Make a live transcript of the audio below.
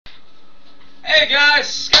Hey guys,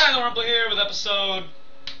 Skylar Rumble here with episode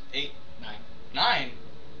 8, 9. 9.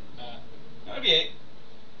 That would be 8.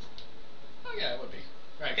 Oh yeah, it would be.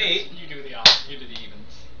 Right. 8. You do the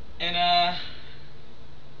evens. And I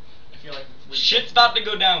feel like shit's about to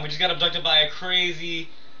go down. We just got abducted by a crazy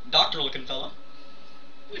doctor-looking fella.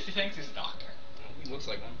 At least he thinks he's a doctor. He looks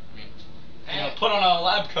like one. I mean, hey. you know, put on a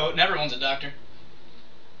lab coat and everyone's a doctor.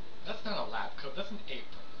 That's not a lab coat. That's an apron.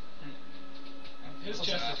 His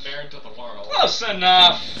chest is bared to the world. Close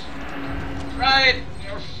enough. Right?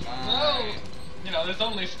 You're fine. No. You know, there's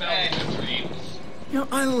only spells and dreams. You know,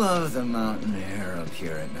 I love the mountain air up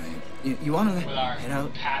here at night. You want to With our head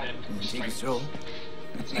out padded and take a strength. stroll?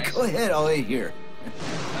 Nice. Go ahead, I'll wait here.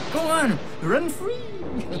 Go on, run free.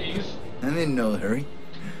 Jeez. I'm in no hurry.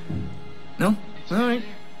 No? All right.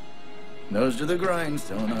 Nose to the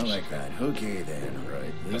grindstone, I like that. Okay then,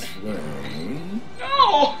 right this way.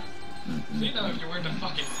 No! So you know, if you weren't a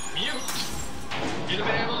fucking mute, you'd have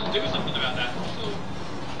been able to do something about that. So,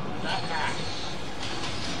 that hack.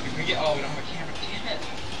 If we get, oh, we don't have a camera. Damn it.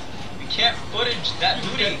 We can't footage that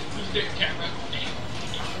booty. Just get your camera.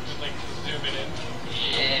 Just like zoom it in.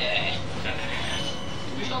 Yeah.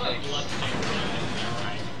 We saw that blood stain in there,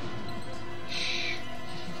 right?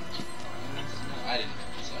 No, I didn't.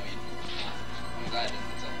 So, I'm glad I didn't.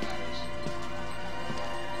 That's all that matters.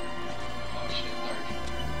 Oh shit, dark.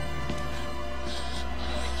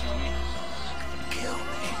 Kill me.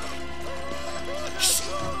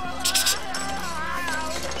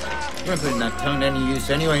 You're putting that tongue to any use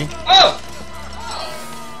anyway. Oh!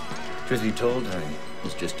 Truth be told, I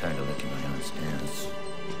was just tired of licking my own stance.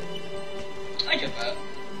 I get that.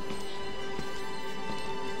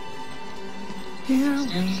 Here we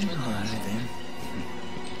are then.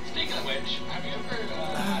 Speaking of which, have you ever,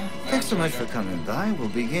 Thanks so much for coming by. We'll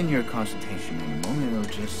begin your consultation in a moment.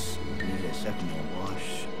 It'll just need a second to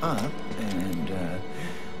wash up and,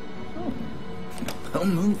 well,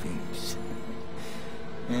 movies.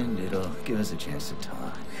 And it'll give us a chance to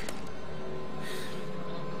talk.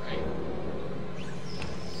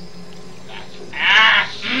 Ah!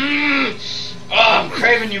 Oh, I'm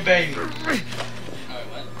craving you, baby. Oh,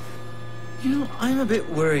 what? You know, I'm a bit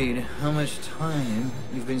worried how much time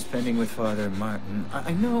you've been spending with Father Martin.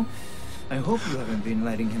 I know, I hope you haven't been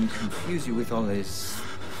letting him confuse you with all his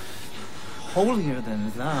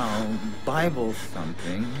holier-than-thou Bible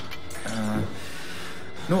thumping.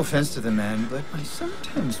 No offense to the man, but I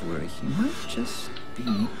sometimes worry he might just be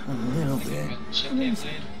a little bit crazy.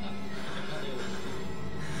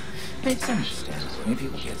 It's understandable when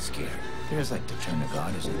people get scared. There's like to turn to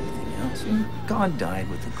God as anything else. And God died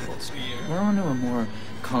with the gold standard. We're on to a more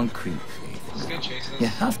concrete faith. You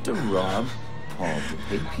have to rob Paul to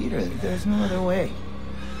pay Peter. There's no other way.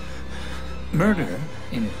 Murder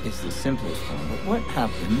is the simplest form, but what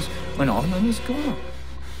happens when all money's gone?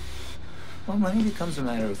 Well, money becomes a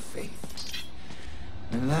matter of faith.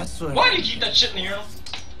 And that's what... Why do you keep that shit in the urinal?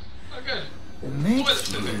 Oh, good. It makes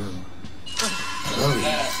you...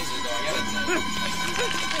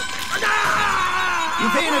 You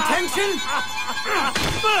paying attention?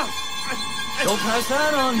 Don't pass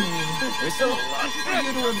that on me. There's still a lot for you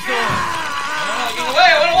to absorb. Get away,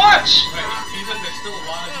 I want to watch! Right, he's like, there's still a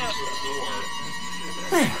lot of you to absorb.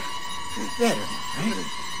 Better,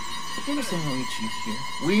 right? You understand how we cheat here?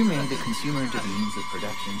 We made the consumer into the means of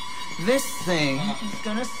production. This thing is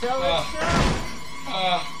gonna sell itself.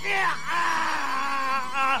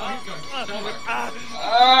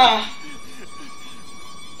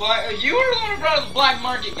 Why, you were the one who brought up the black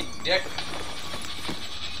market, you dick.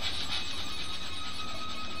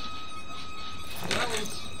 That was...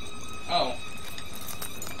 Oh.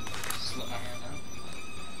 Slip my hand down.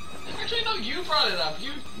 Actually, no, you brought it up.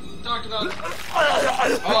 You talked about...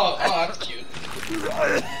 Oh, that's cute.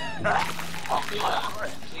 Yeah.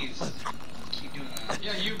 Please, keep doing that.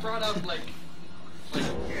 Yeah, you brought up, like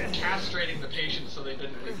castrating the patient so they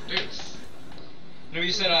didn't reproduce. No,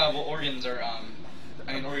 you said, well, organs are,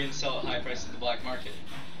 organs sell at high prices in the black market.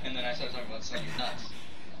 And then I started talking about selling your nuts.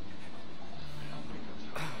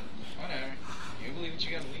 Whatever. You believe what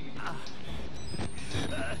you gotta believe.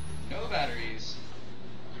 No batteries.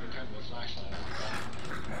 You returned the flashlight.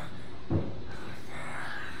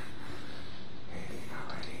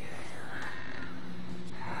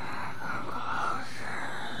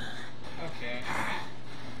 Okay.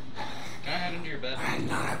 Can I head into your bed? I'm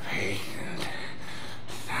not a patient.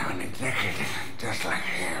 I'm an executive, just like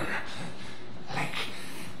him. Like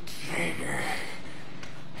Traeger.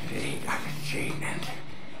 He got the gene and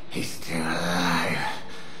he's still alive.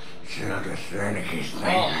 Killed with Wernicke's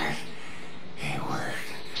nightmares. He worked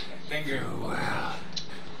Finger. too well.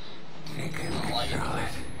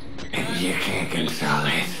 You can't control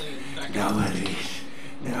it. Nobody.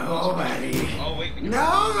 Oh, wait.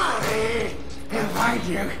 Nobody. He'll find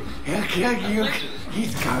you. He'll kill you.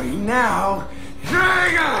 He's coming now.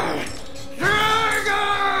 Trigger!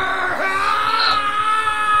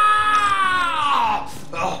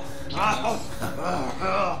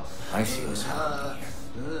 I see what's happening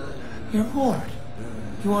here. You're bored.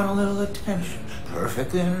 You want a little attention.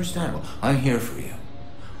 Perfectly understandable. I'm here for you.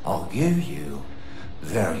 I'll give you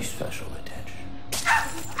very special attention.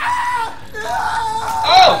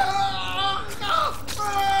 Oh!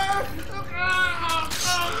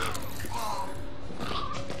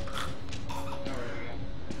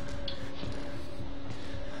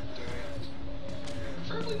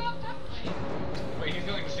 Preferably not that way. Wait, he's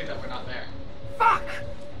going to see that we're not there. Fuck!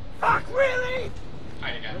 Fuck, really?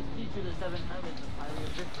 Hi again. Let's teach you the 7 habits of highly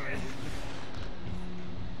victory.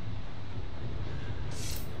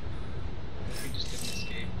 We just didn't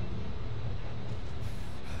escape.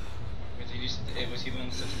 Was he the one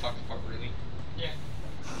that said fuck really? Yeah.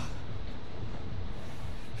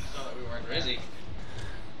 Saw that we weren't Where is he?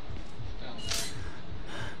 down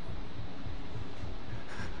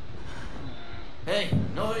there. Hey,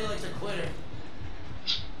 nobody likes a quitter.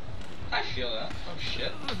 I feel that. Oh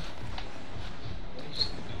shit.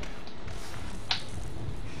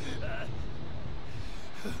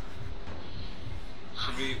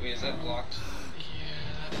 Should we? Wait, is that blocked?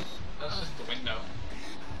 Yeah, that's just the window.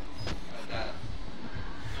 That.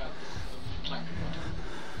 That's the plank one.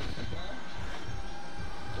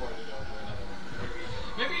 Boarded over another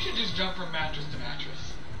one. Maybe you should just jump from mattress to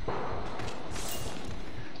mattress.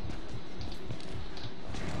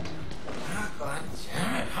 God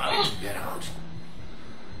damn it, how did you get out?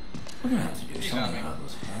 We're gonna have to do You got something me. about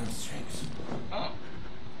those hamstrings. Oh.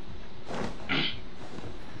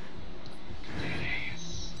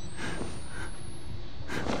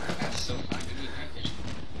 That's so fun to eat night vision.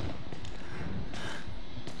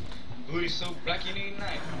 Booty so black you need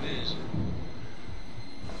night vision.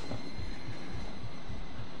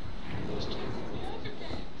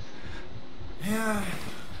 Yeah,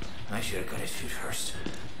 I should have got his feet first.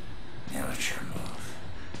 Amateur move.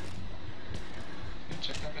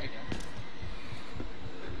 Check that bed again.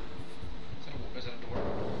 Is that a door?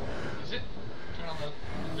 Is it? Turn on the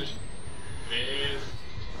vision. It is.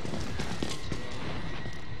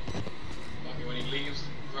 Okay, when he leaves,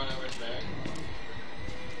 run over to there.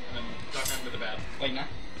 And then duck under the bed. Like now?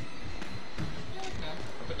 Yeah, like that.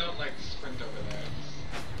 But don't like sprint over there.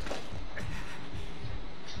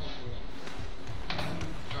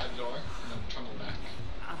 Try the door, and then trundle back.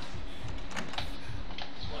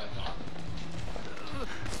 That's what I thought.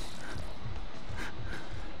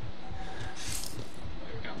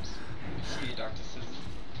 Here it comes. See you, Dr. Scissors.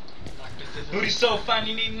 Dr. Scissors. Booty so fine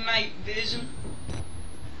you need night vision.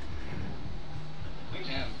 Look at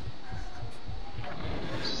him.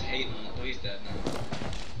 He's just hating. Well, he's dead now.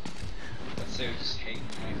 Let's say we're just hating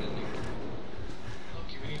night vision.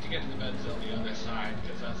 Okay, we need to get to the beds on the other side,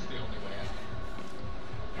 because that's the only way out.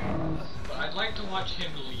 But I'd like to watch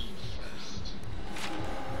him leave first.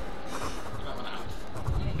 You might want to out. I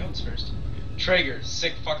don't know what's first. Traeger,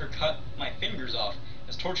 sick fucker, cut my fingers off.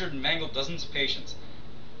 Has tortured and mangled dozens of patients.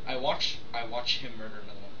 I watched him murder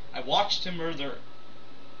another one. I watched him murder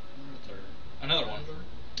another one.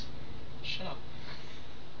 Shut up.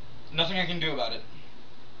 Nothing I can do about it.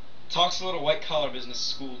 Talks a little white collar business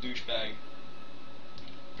school douchebag.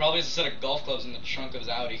 Probably has a set of golf clubs in the trunk of his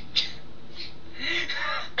Audi.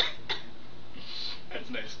 That's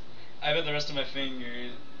nice. I bet the rest of my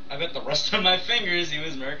fingers he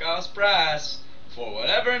was Murkoff's price. For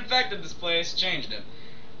whatever infected this place changed him.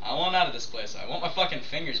 I want out of this place. I want my fucking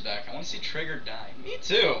fingers back. I want to see Trigger die. Me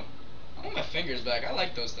too. I want my fingers back. I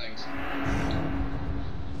like those things.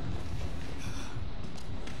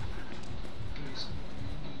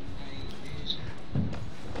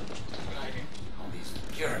 All these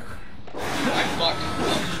jerk. I fucked.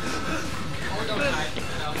 Or don't hide,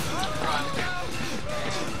 run.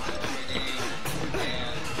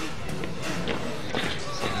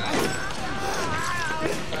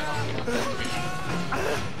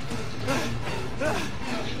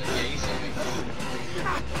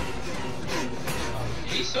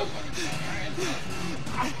 He's so fucking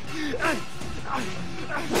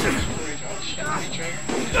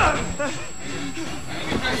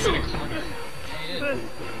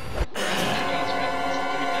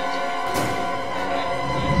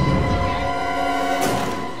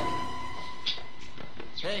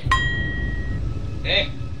Hey,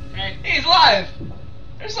 he's alive!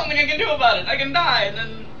 There's something I can do about it. I can die and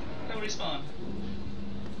then nobody spawn.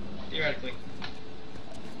 Theoretically.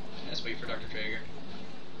 Let's wait for Dr. Traeger.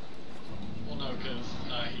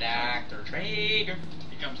 Traeger.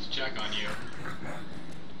 He comes to check on you.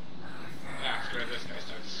 After this guy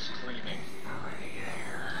starts screaming. Nobody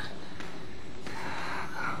there.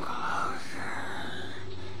 Come closer.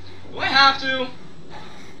 Do I have to?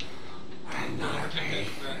 I'm not a patient.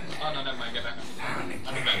 Oh no, never mind. Get back up. Sounded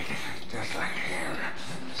I'll be back. just like him.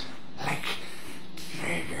 Like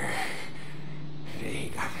Traeger. He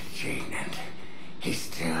got the gene and he's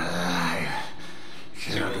still alive.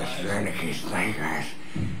 Still So alive. the Wernicke's nightmares.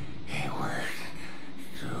 He worked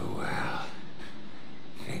so well.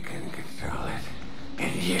 They couldn't control it.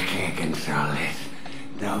 And you can't control it.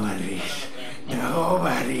 Nobody.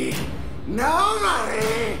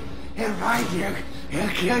 He'll find you. He'll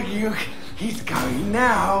kill you. He's coming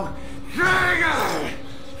now. Trigger!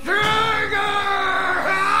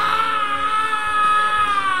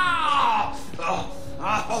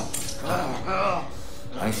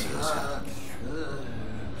 I see what's happening here.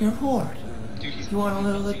 You're bored. Dude, he's You want a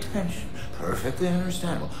little attention. Perfectly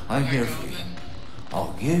understandable. I'm here for you.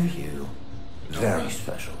 I'll give you very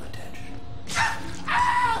special attention.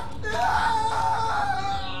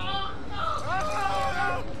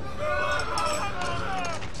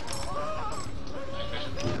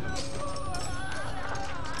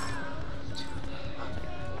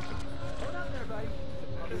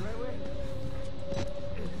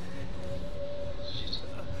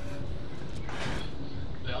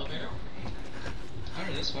 The elevator?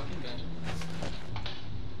 Under this fucking bed.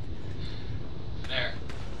 There.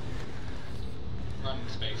 Run in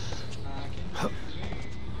space.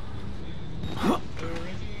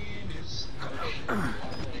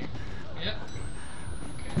 Yep.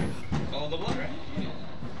 Follow the blood, right?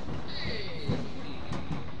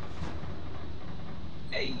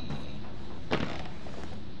 Hey.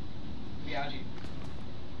 Meowgy.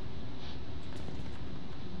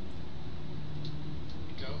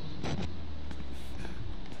 Go.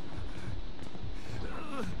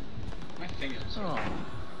 My fingers. Oh,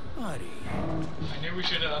 buddy. I knew we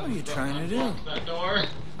should have. What are you trying to do? unlocked that door.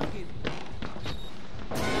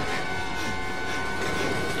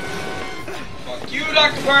 Fuck you,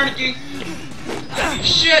 Dr. Wernicke! I need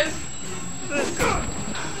shit! Well,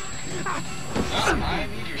 I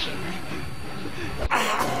need your shit.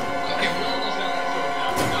 Okay, we almost got that sorted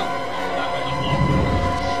out. We got that way unlocked.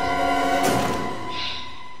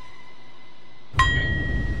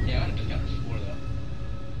 Yeah, I would have got her 4 though.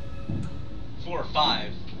 4 or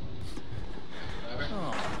 5. Whatever.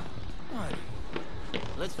 Oh, buddy.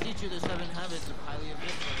 Let's teach you the 7 habits of highly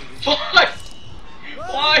effective. Fuck!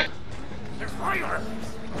 Why? There's fire!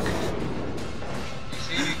 You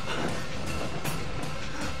see me?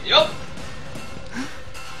 Yup!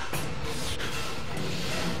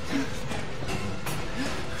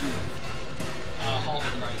 Hold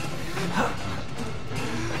it right.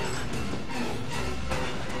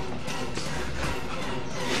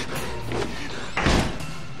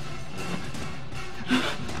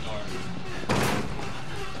 Open the door.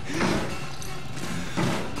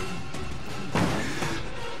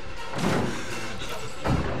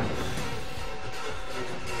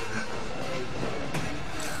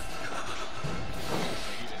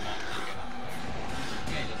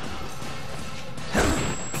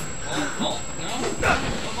 Oh, no?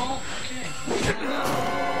 Oh, okay.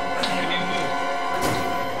 Can you move?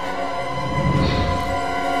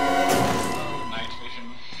 Night vision.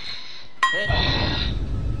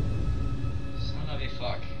 Son of a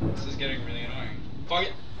fuck. This is getting really annoying. Fuck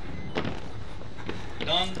it.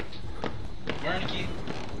 Done. Wernicke.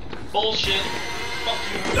 Bullshit. Fuck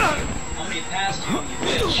you. I'm gonna get past you, you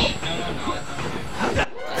bitch. No, I'm not.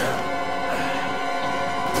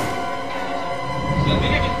 So I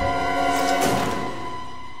think I can.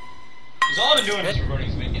 Because all I've been doing in this recording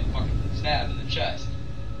has been getting fucking stabbed in the chest.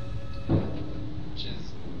 Which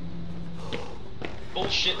is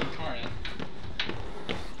bullshit incarnate.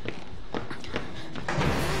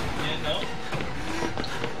 Yeah, no.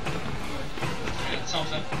 Got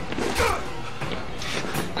something.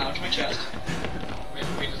 Ouch, my chest.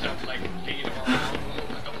 We just have to like lead him around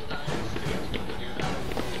a couple times to do that.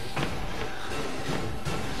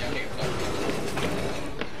 Yeah, okay, fuck.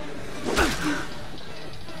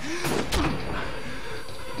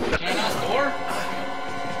 Can I not door?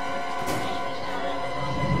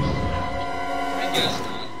 I guess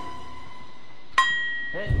not.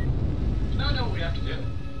 Hey, No, no, we have to do.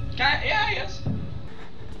 Can I? Yeah, I guess.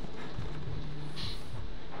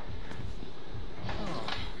 Oh,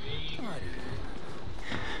 buddy.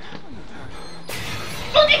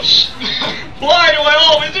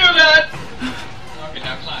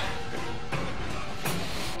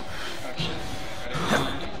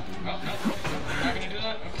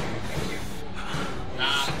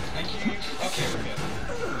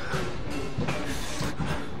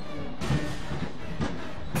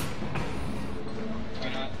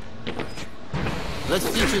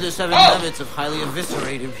 teach you the 7 habits of highly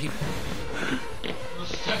eviscerated people. The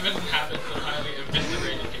 7 habits of highly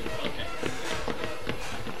eviscerated people. Okay.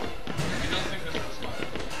 I don't think this is smart.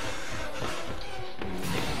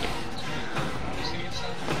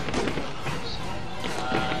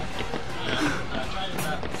 Try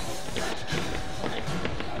that.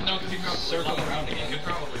 No, because he probably Circle around again. He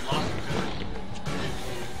probably lost him.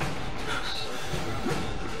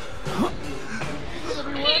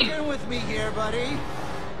 Working with me here, buddy. You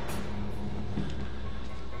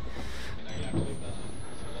have to leave that.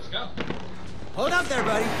 So let's go. Hold up there,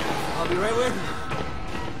 buddy. I'll be right with you.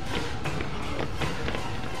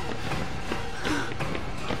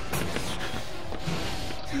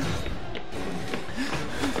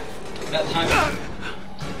 That time.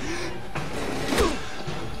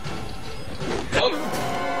 Oh.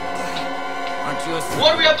 Aren't you a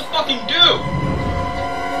What do we have to fucking do?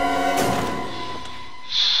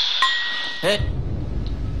 Hit.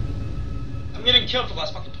 I'm getting killed for the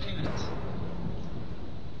last fucking 20 minutes.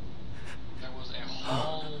 There was a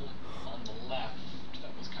hole on the left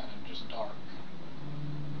that was kind of just dark.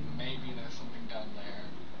 Maybe there's something down there.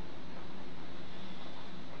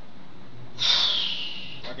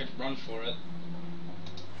 I could run for it.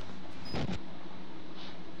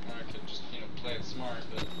 Or I could just, play it smart,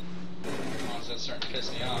 but honestly, it's starting to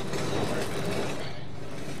piss me off. It's not working.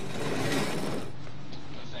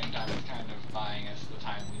 At the same time, it's kind of buying us the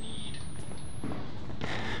time we need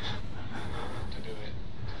to do it,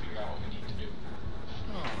 to figure out what we need to do.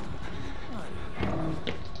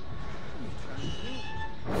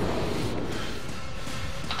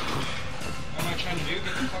 What am I trying to do? Get the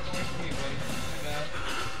fuck away from me, buddy. My bad.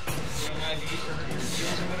 Doing an IV for her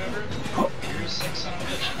heels or whatever? You're a sick son of a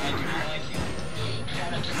bitch, and I do not like you.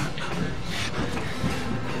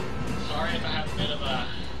 Sorry if I have a bit of a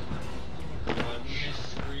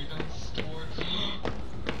misgrievance towards you.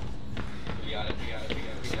 We got it.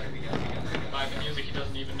 By the music, he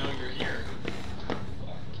doesn't even know you're here. Fuck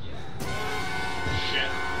yeah.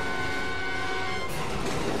 Shit.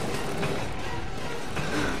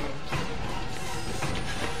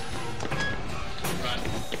 Run.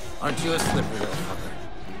 Aren't you a slippery little fucker?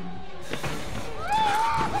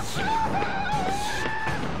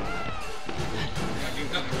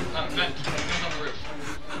 Vent. Vent on the roof.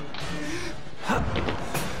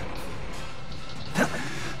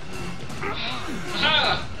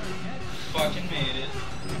 Ah! Fucking made it.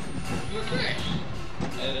 You okay?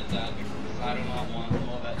 Edit that because I do not want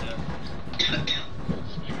all that death.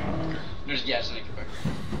 Just make it quicker.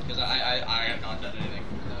 Because I have not done anything.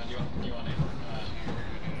 Do you want it?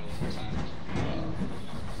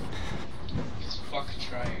 Just fuck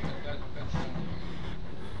trying. That's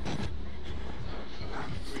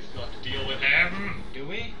we still have to deal with him. Do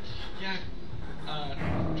we? Yeah.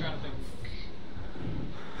 I'm trying to think.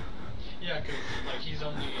 Yeah, because he's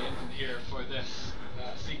only in here for this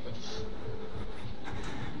sequence.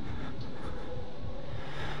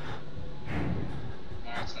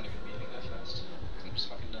 Alright, it's not even beating that fast. I'm just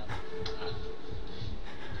fucking done. You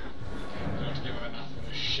don't have to give him enough of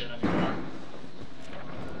this shit anymore.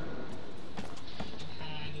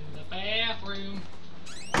 Hide in the bathroom.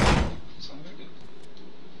 So I'm gonna do.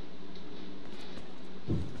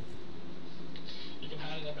 You can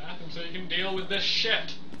hide in the bathroom so you can deal with this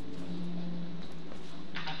shit.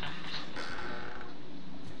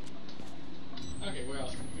 Okay, where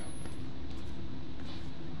else can we go?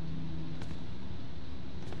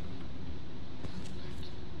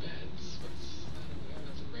 Beds. What's that over there?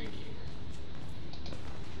 That's a radiator.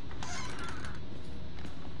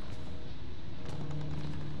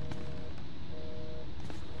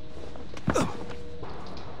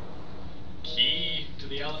 Key to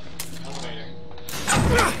the elevator.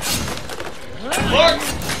 Look!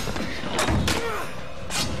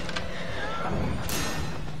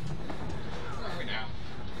 Where are we now?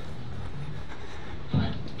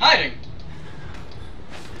 Hiding!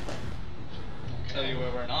 Tell you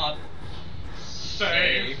where we're not.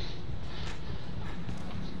 Save.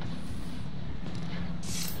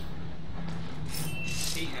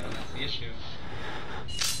 See him, that's the issue.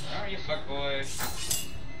 Where are you, fuckboy?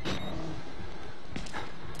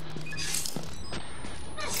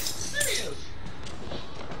 Oh, there he is.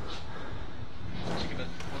 Chicken bit.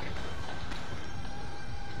 Okay.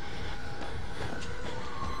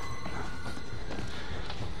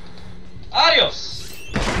 Adios!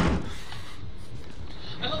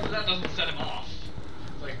 I hope that doesn't set him off.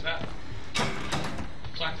 Like that.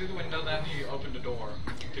 Climbed through the window, then he opened a door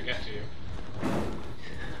to get to you.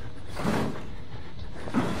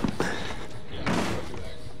 Yeah, go through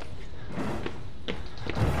there.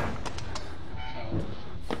 Oh.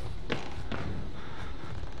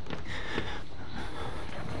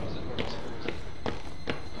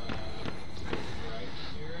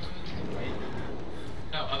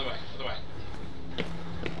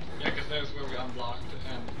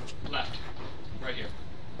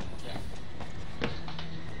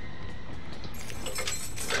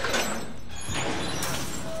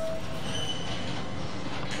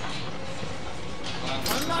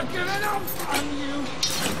 giving up on you.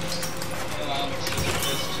 Allow me to see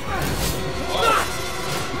this.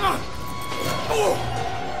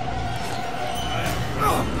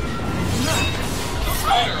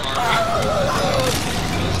 Spider army.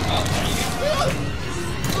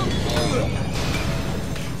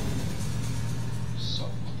 So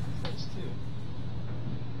close too.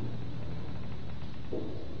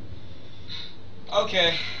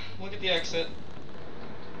 Okay, look at the exit.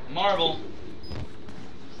 Marble.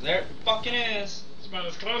 There it fucking is. It's about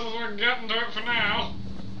as close as we're getting to it for now.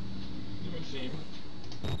 It would seem.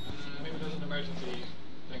 Maybe there's an emergency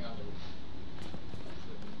thing on the roof.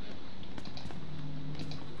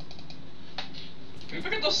 Can we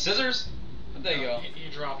pick up those scissors? Where'd they go? He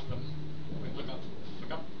dropped them. Wait, look up.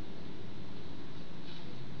 Look up.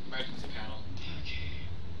 Emergency panel. Okay.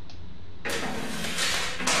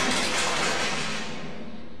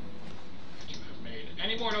 Could you have made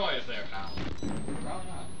any more noise there, pal? Probably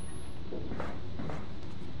not.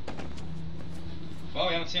 Well,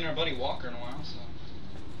 we haven't seen our buddy Walker in a while, so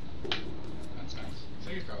that's nice. So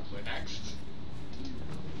he's probably next.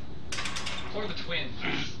 Or the twins.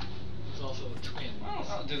 There's also the twins.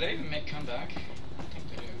 Oh, do they even make comeback? I think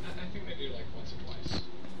they do. I think they do like once or twice.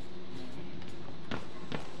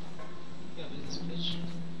 Yeah, this bitch.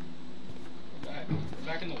 We're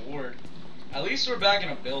back in the ward. At least we're back in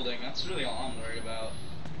a building. That's really all I'm worried about.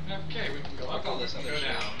 Okay, we can go up. Fuck all this we can other go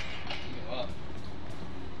shit. down. Go up.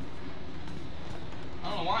 I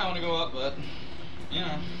don't know why I want to go up, but you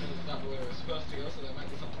know. This is not the way we're supposed to go, so that might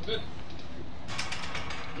be something good.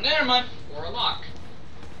 Never mind. Or a lock.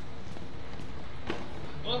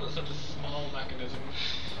 I love that such a small mechanism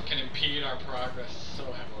can impede our progress so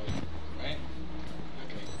heavily. Right?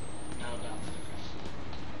 Okay, now downstairs.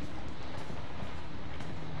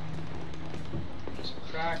 There's a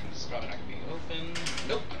crack. This is probably not gonna be open.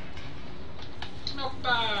 Nope. Nope.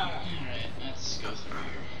 Alright, let's go through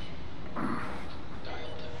here.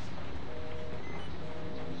 Dialed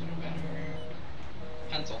in.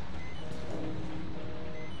 Pencil.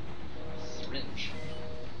 Syringe.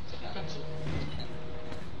 Pencil.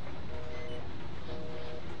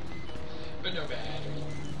 But no battery.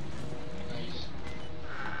 Nice.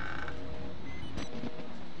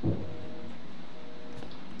 No,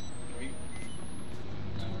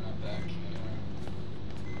 we're not back anymore.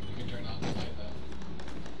 You can turn on the light though.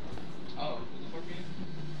 Oh, who the fuck are you?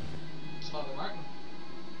 It's Father Martin.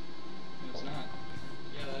 No, it's not.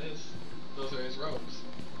 Yeah, that is. Those are his robes.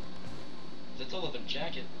 It's a leather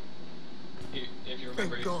jacket. If you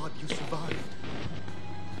remember. Thank God you survived.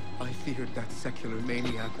 I feared that secular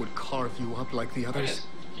maniac would carve you up like the others.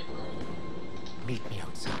 Keep it rolling. Meet me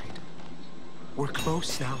outside. We're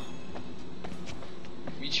close now.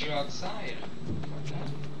 Meet you outside.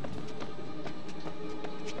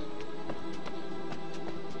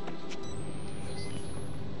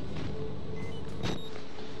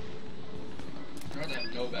 I'd rather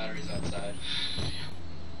have no batteries outside.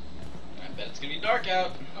 I bet it's gonna be dark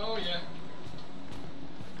out. Oh yeah.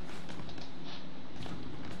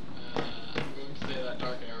 I'm going to say that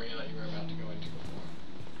dark area that you were about to go into before.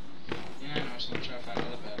 Yeah, I know, I'm just gonna try to find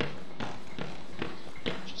another battery.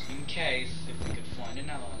 Just in case, if we could find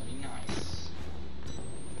another one, that'd be nice.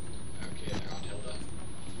 Okay, they're on Hilda.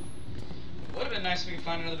 Would have been nice if we could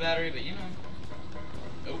find another battery, but you know.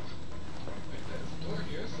 Nope. Wait, there's a door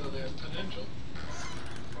here, so there's potential.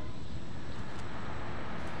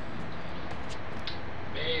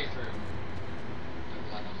 Bathroom.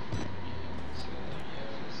 So,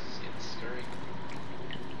 yeah, let's get scurry.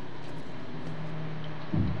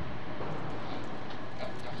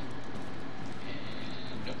 Oh, document.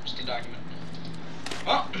 And nope, just a document.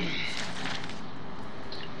 Well. Okay,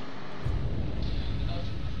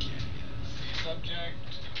 subject,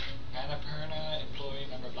 Annapurna, employee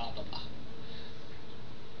number, blah blah blah.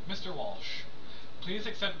 Mr. Walsh, please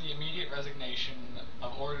accept the immediate resignation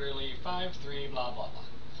of orderly 5-3 blah blah blah.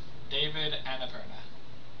 David Annapurna.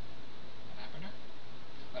 Annapurna?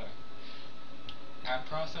 Whatever. And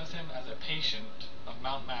process him as a patient of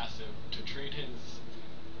Mount Massive to treat his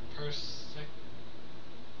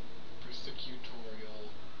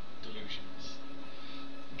persecutorial delusions.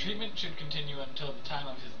 Treatment should continue until the time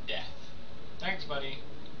of his death. Thanks, buddy.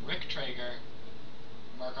 Rick Traeger,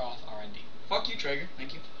 Murkoff R&D. Fuck you, Traeger.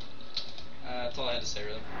 Thank you. That's all I had to say,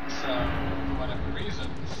 really. So, for whatever reason,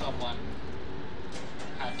 someone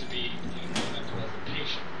had to be implemented as a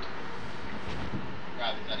patient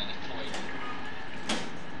rather than an employee.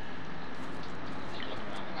 Keep looking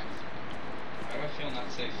around the house. Why do I feel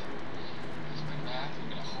not safe? There's been math, we've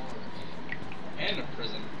been a horror game. And a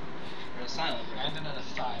prison. Or a silent prison. And in an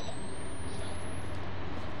asylum. So.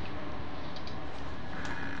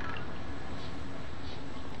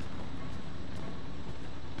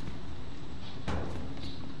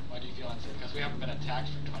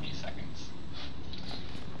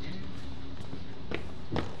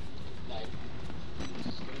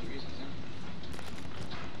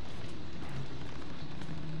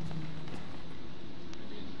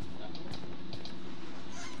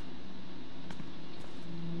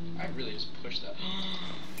 I really just pushed that.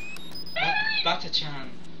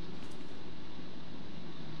 Bata-chan.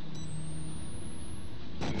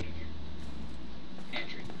 Food in here.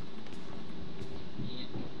 Pantry. Yeah.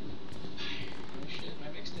 Oh shit, my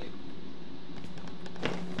mixtape.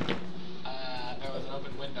 There was an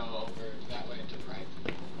open window over that way to the right.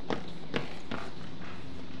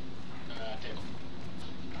 Table.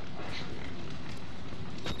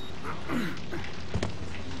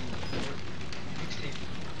 Mixtape.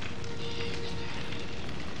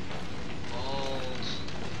 Balls.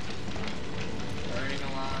 Burning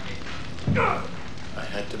alive. I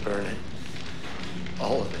had to burn it.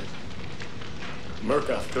 All of it.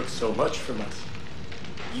 Murkoff took so much from us.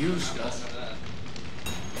 Used us.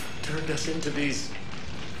 Turned us into these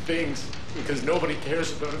things because nobody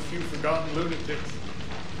cares about a few forgotten lunatics.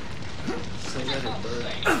 So let it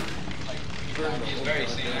burn. Burn the He's whole very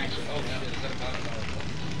goddamn seen action. thing. Oh shit, is that a bottom?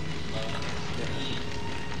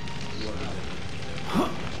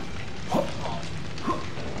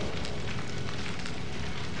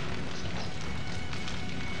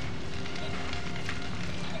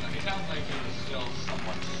 He sounds like he was still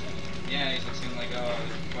somewhat sane. Yeah, he's like saying like, oh,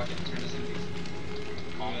 fucking turn us into these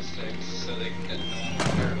lunatics so they can no one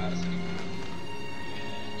will care about us anymore.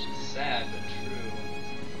 Which is sad but true.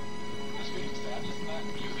 Speaking of sad, isn't that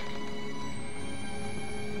music?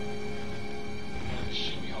 There's a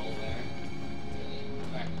shimmy hole there.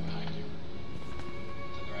 Back behind you.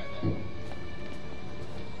 To the right there.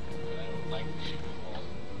 But I don't like the shimmy hole.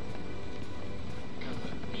 Because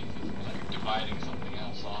it means it's like dividing something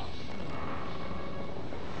else off.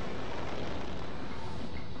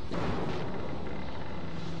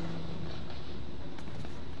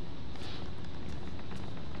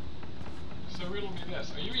 So riddle me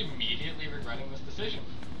this. Are you immediately regretting this decision?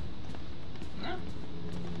 No.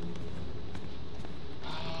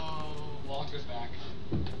 Oh, Walker's back.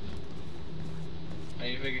 How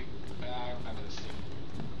you figure? I remember this scene.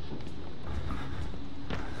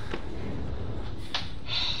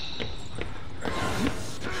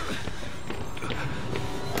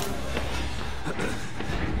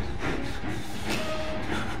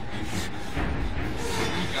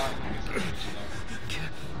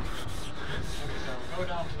 Go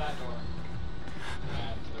down to that door.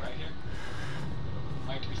 And to the right here.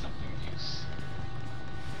 Might be something of use.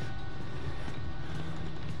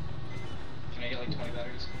 Can I get like 20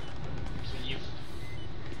 batteries? Leave.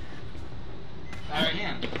 I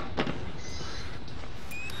can. Don't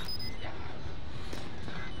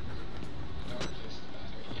replace the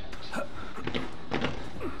battery yet.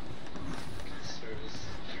 Service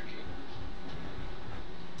energy.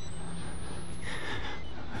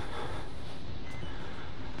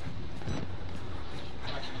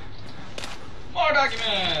 More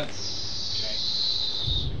documents!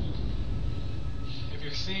 If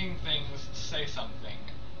you're seeing things, say something.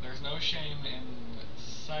 There's no shame in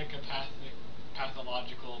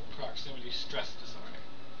pathological proximity stress disorder.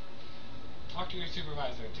 Talk to your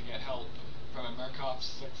supervisor to get help from a Murkoff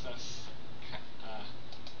success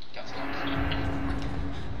That's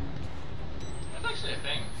That's actually a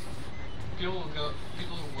thing. People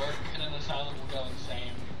who work in an asylum will go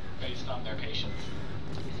insane based on their patients.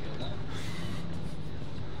 You feel that?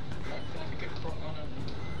 I could put on a...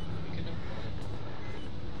 We could never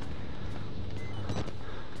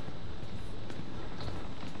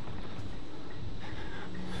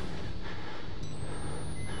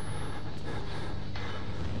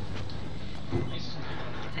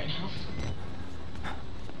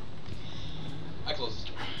I close this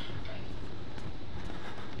door.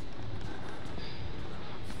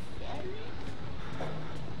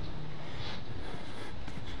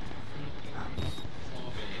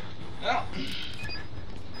 Well,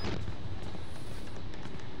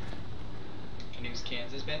 can I use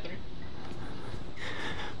Kansas battery?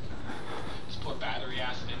 Just pour battery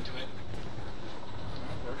acid into it.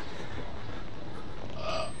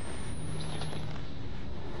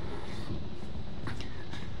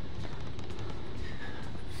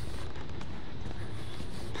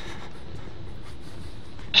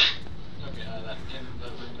 Okay, that in the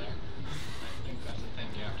room there. I think that's the thing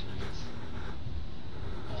you have to use.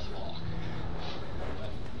 Lock.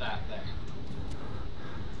 But that there.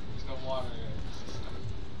 There's no water in the system.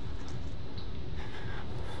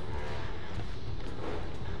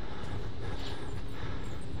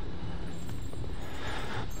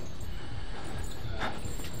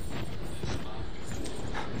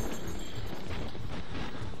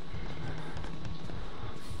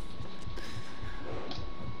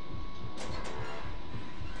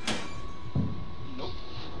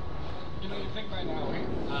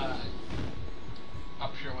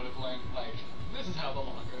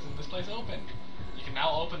 in this place open. You can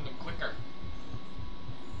now open them quicker.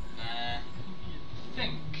 Nah. You'd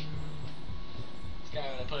think. This guy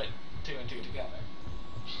would have put 2 and 2 together.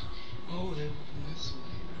 Oh, they open this way.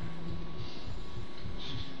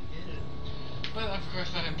 Get it. But of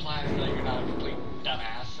course that implies that you're not a complete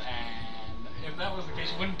dumbass, and if that was the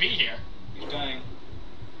case, you wouldn't be here. You're dying.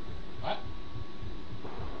 What?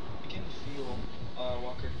 I can feel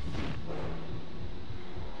Walker.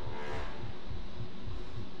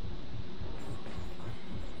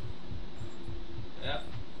 Yeah.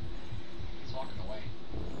 He's walking away.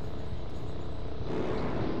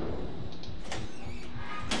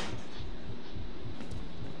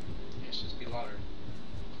 It should just be louder.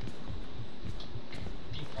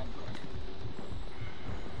 Deep run quick.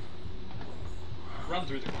 Run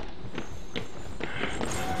through the corner.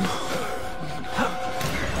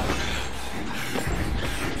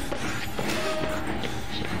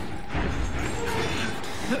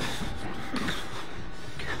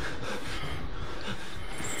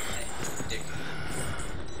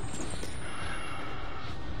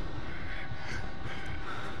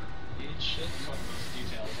 That's one of those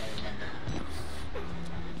details I remember.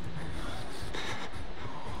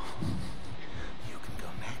 You can go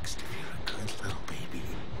next if you're a good little baby.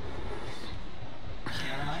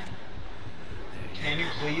 Can I? Can you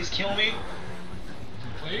please kill me?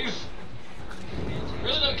 Please?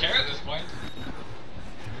 Really don't care at this point.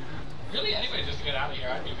 Really, anyway, just to get out of here,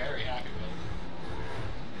 I'd be very happy with.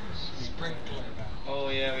 Sprinkler now. Oh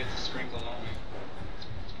yeah, we have to sprinkle, don't we?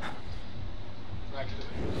 Right, 'cause it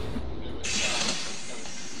would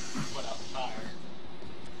put out the fire.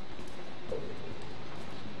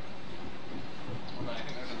 But I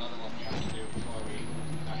think there's another one we have to do before we...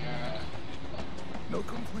 No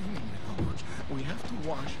complaining now. We have to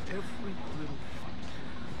wash every little...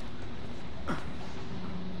 I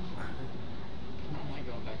don't mind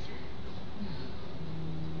going back through.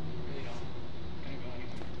 Really don't. Gonna go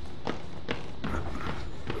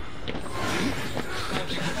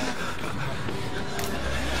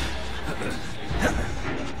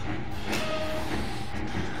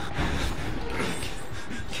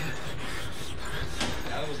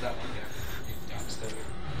That was that one guy. Downstairs.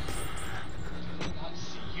 Did he not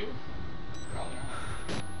see you? Probably not.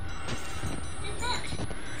 Get back!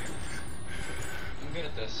 I'm good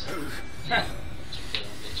at this. Bitch. I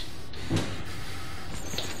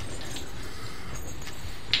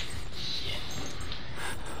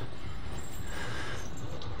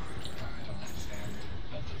don't understand.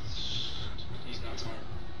 He's not smart.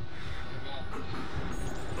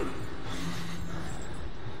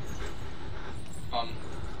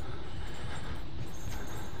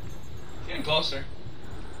 Getting closer.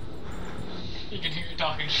 You can hear you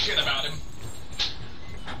talking shit about him.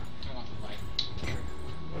 Turn off the light.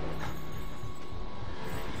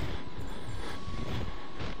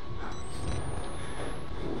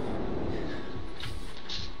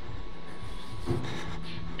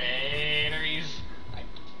 Batteries.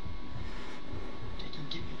 They can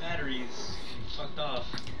give me batteries. Fucked off.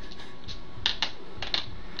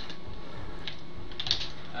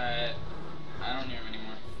 I don't hear him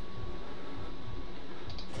anymore.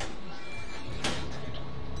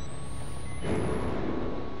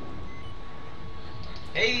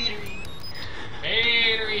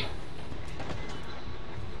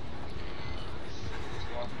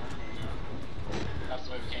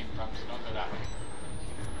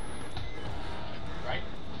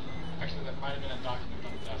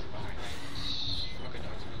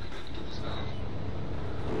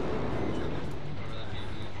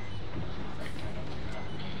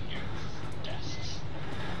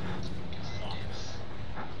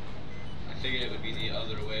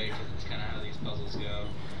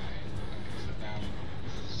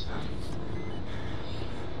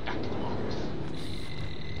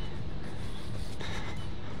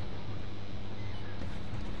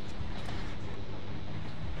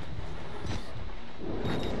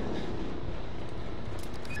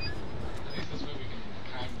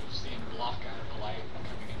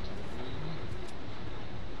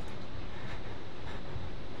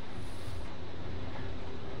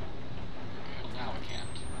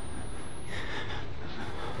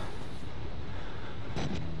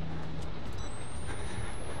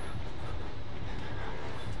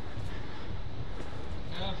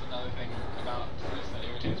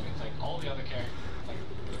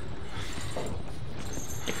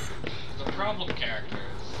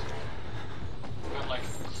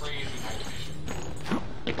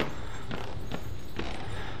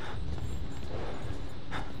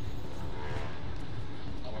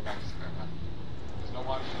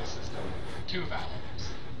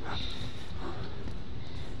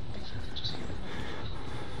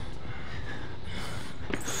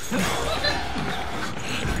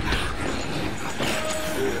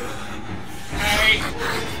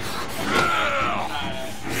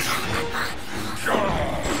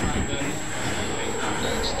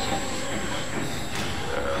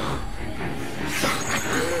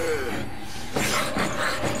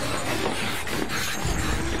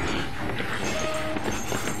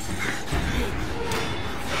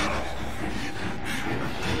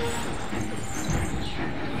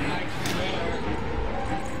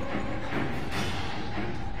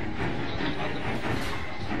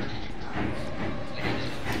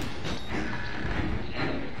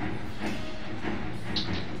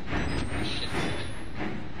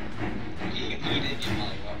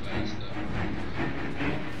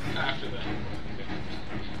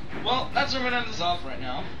 So we're gonna end this off right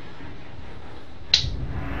now.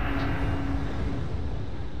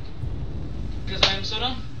 Because I am so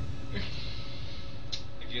done.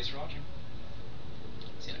 Thank you guys for watching.